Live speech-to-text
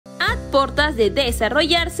portas de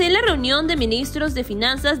desarrollarse la reunión de ministros de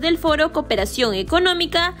Finanzas del Foro Cooperación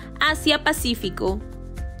Económica hacia Pacífico.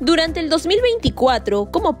 Durante el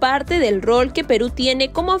 2024, como parte del rol que Perú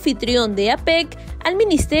tiene como anfitrión de Apec, al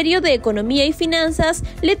Ministerio de Economía y Finanzas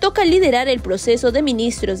le toca liderar el proceso de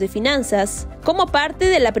ministros de Finanzas. Como parte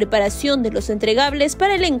de la preparación de los entregables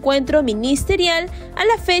para el encuentro ministerial, a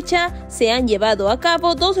la fecha se han llevado a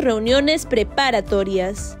cabo 2 reuniones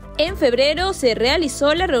preparatorias. En febrero se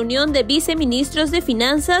realizó la reunión de viceministros de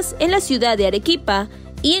Finanzas en la ciudad de Arequipa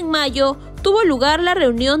y en mayo tuvo lugar la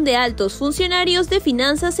reunión de altos funcionarios de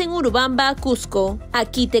finanzas en Urubamba, Cusco.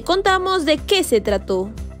 Aquí te contamos de qué se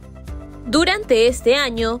trató. Durante este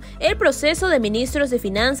año, el proceso de ministros de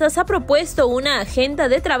Finanzas ha propuesto una agenda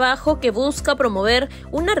de trabajo que busca promover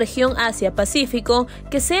una región Asia-Pacífico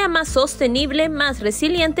que sea más sostenible, más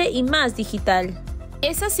resiliente y más digital.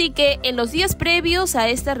 Es así que en los días previos a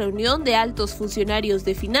esta reunión de altos funcionarios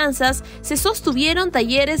de finanzas se sostuvieron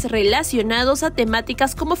talleres relacionados a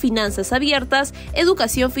temáticas como finanzas abiertas,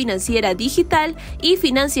 educación financiera digital y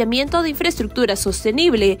financiamiento de infraestructura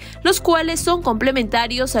sostenible, los cuales son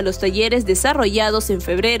complementarios a los talleres desarrollados en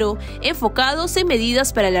febrero, enfocados en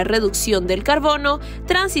medidas para la reducción del carbono,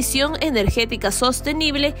 transición energética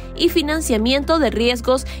sostenible y financiamiento de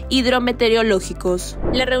riesgos hidrometeorológicos.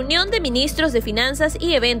 La reunión de ministros de finanzas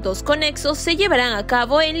y eventos conexos se llevarán a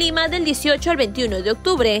cabo en Lima del 18 al 21 de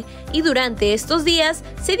octubre y durante estos días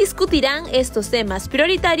se discutirán estos temas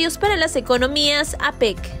prioritarios para las economías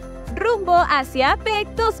Apec. Rumbo hacia Apec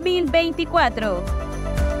 2024.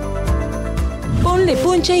 Ponle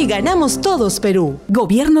punche y ganamos todos, Perú.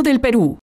 Gobierno del Perú.